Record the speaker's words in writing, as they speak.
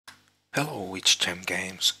Hello, it's Gem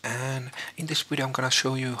Games, and in this video I'm gonna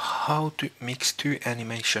show you how to mix two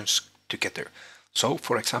animations together. So,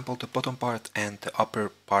 for example, the bottom part and the upper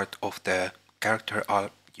part of the character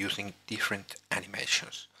are using different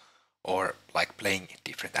animations, or like playing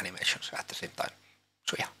different animations at the same time.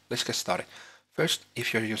 So yeah, let's get started. First,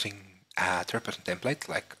 if you're using a third-person template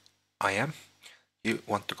like I am, you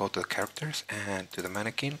want to go to the characters and to the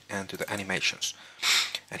mannequin and to the animations.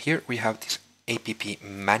 And here we have this app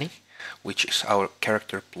Manny, which is our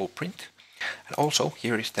character blueprint. And also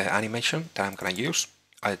here is the animation that I'm gonna use.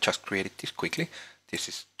 I just created this quickly. This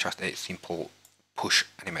is just a simple push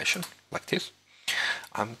animation like this.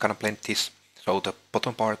 I'm gonna blend this so the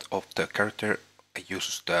bottom part of the character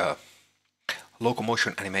uses the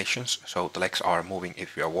locomotion animations, so the legs are moving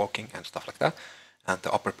if you are walking and stuff like that, and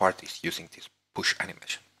the upper part is using this push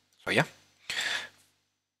animation. So yeah,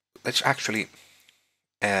 let's actually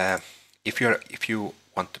if you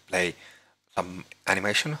want to play some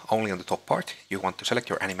animation only on the top part, you want to select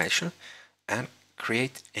your animation and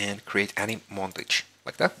create any montage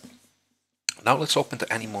like that. Now let's open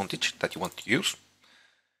the any montage that you want to use.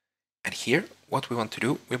 And here what we want to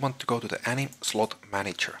do, we want to go to the anim slot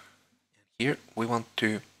manager. Here we want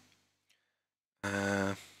to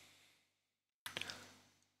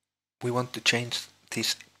change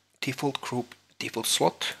this default group default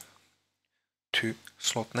slot to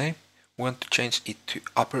slot name. We want to change it to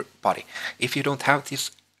upper body. If you don't have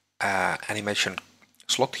this animation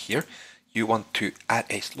slot here, you want to add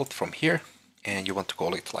a slot from here and you want to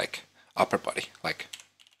call it like upper body, like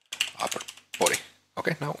upper body.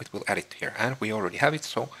 Okay, now it will add it here, and we already have it,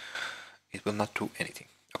 so it will not do anything.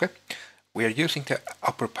 Okay, we are using the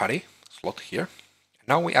upper body slot here.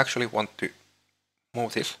 Now we actually want to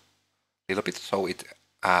move this a little bit so it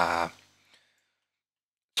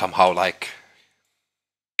somehow like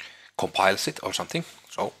compiles it or something.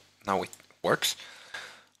 So now it works.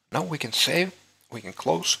 Now we can save, we can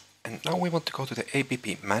close, and now we want to go to the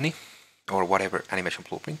app Manny or whatever animation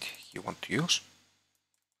blueprint you want to use.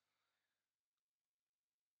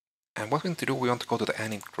 And what we want to do, we want to go to the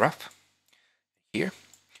anim graph here.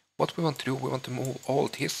 What we want to do, we want to move all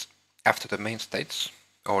this after the main states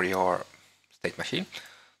or your state machine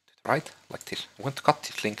to the right, like this. We want to cut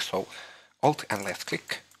this link, so Alt and left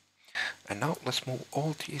click. And now let's move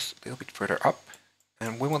all these a little bit further up.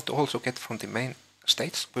 And we want to also get from the main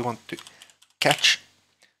states, we want to catch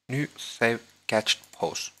new save catched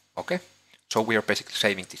pose. Okay, so we are basically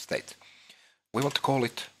saving this state. We want to call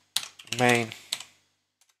it main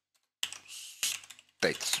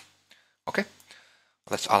states. Okay,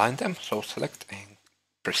 let's align them. So select and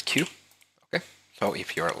press Q. Okay, so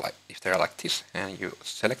if they're like this and you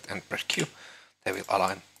select and press Q, they will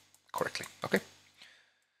align correctly. Okay.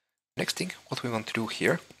 Next thing, what we want to do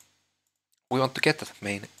here, we want to get the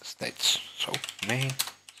main states. So main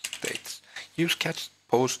states. Use catch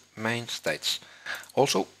pose main states.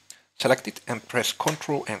 Also select it and press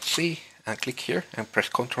Ctrl and C and click here and press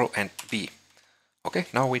Ctrl and V. Okay,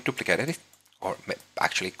 now we duplicated it, or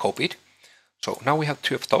actually copied. So now we have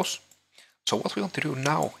two of those. So what we want to do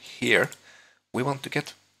now here, we want to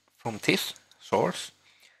get from this source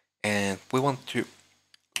and we want to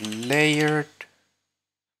layered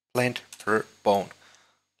blend per bone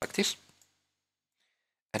like this.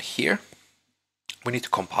 And here we need to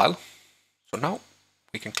compile. So now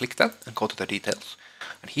we can click that and go to the details.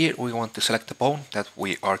 And here we want to select the bone that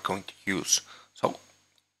we are going to use. So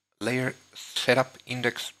layer, setup,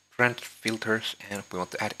 index, brand filters, and we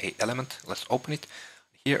want to add a element. Let's open it.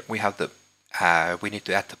 Here we have the we need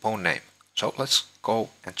to add the bone name. So let's go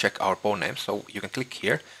and check our bone name. So you can click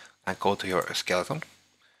here and go to your skeleton.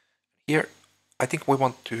 Here I think we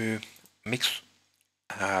want to mix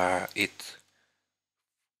it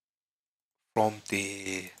from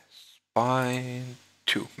the spine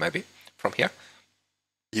to maybe from here.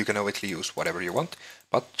 You can obviously use whatever you want,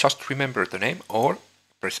 but just remember the name or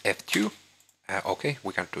press F2. Okay,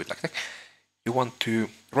 we can do it like that. You want to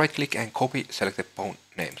right click and copy selected bone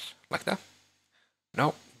names like that.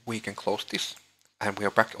 Now we can close this and we are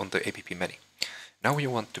back on the app menu. Now you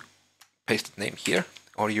want to paste the name here,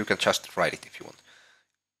 or you can just write it if you want.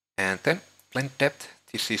 And then blend depth.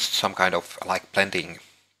 This is some kind of like blending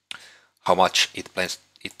how much it blends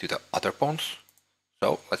it to the other bones.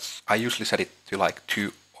 So I usually set it to like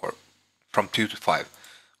 2 or from 2 to 5.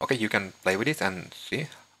 Okay, you can play with it and see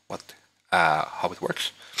what how it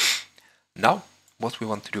works. Now what we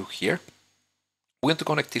want to do here, we want to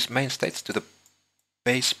connect these main states to the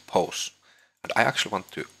base pose. And I actually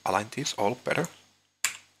want to align these all better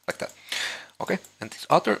like that. Okay, and these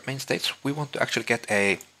other main states, we want to actually get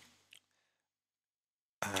a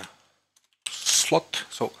slot.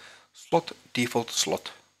 So slot, default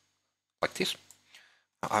slot, like this.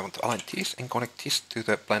 Now I want to align this and connect this to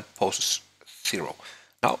the blend poses 0.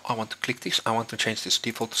 Now I want to click this, I want to change this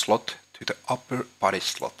default slot to the upper body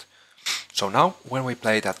slot. So now when we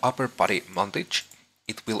play that upper body montage,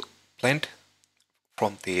 it will blend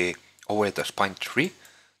from the over the spine tree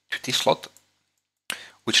to this slot,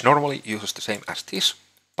 which normally uses the same as this,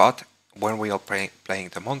 but when we are playing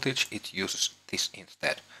the montage, it uses this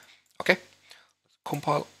instead. Okay,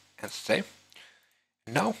 compile and save.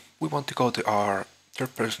 Now we want to go to our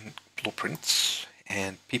third person blueprints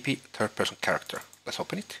and PP third person character. Let's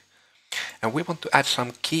open it. And we want to add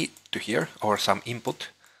some key to here, or some input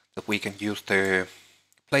that we can use to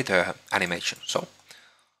play the animation. So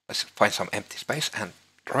let's find some empty space and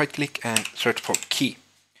right click and search for key.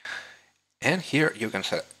 And here you can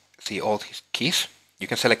see all these keys. You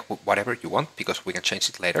can select whatever you want because we can change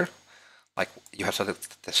it later. Like you have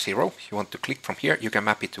selected the 0, you want to click from here, you can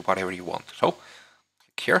map it to whatever you want. So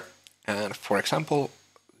click here and for example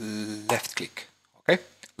left click, okay,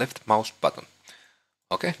 left mouse button.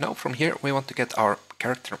 Okay, now from here we want to get our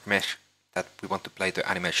character mesh that we want to play the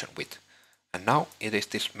animation with. And now it is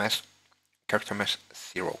this mesh, character mesh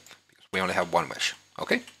 0, because we only have one mesh.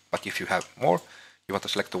 Okay, but if you have more, you want to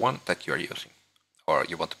select the one that you are using, or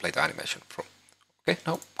you want to play the animation from. Okay,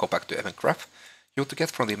 now go back to event graph. You want to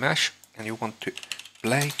get from the mesh, and you want to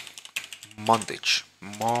play montage,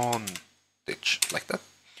 like that.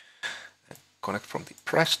 And connect from the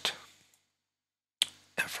pressed,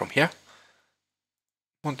 and from here,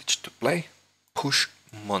 montage to play, push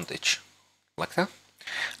montage, like that.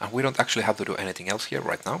 And we don't actually have to do anything else here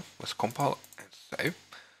right now. Let's compile and save.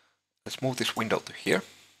 Let's move this window to here.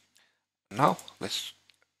 Now let's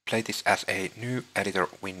play this as a new editor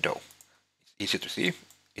window. It's easy to see.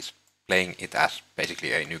 It's playing it as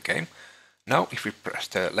basically a new game. Now if we press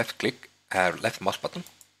the left click, left mouse button,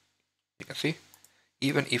 you can see,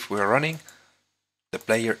 even if we're running, the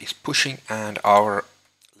player is pushing and our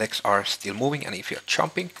legs are still moving, and if you're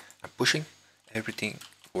jumping and pushing, everything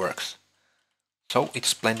works. So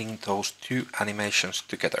it's blending those two animations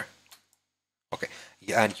together. Okay,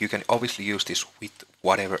 yeah, and you can obviously use this with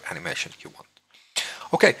whatever animation you want.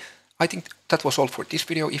 Okay, I think that was all for this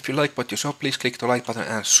video. If you like what you saw, please click the like button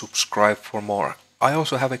and subscribe for more. I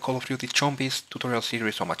also have a Call of Duty Zombies tutorial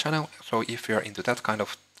series on my channel, so if you're into that kind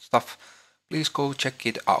of stuff, please go check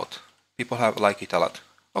it out. People have liked it a lot.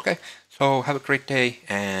 Okay, so have a great day,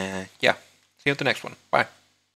 and yeah, see you on the next one. Bye.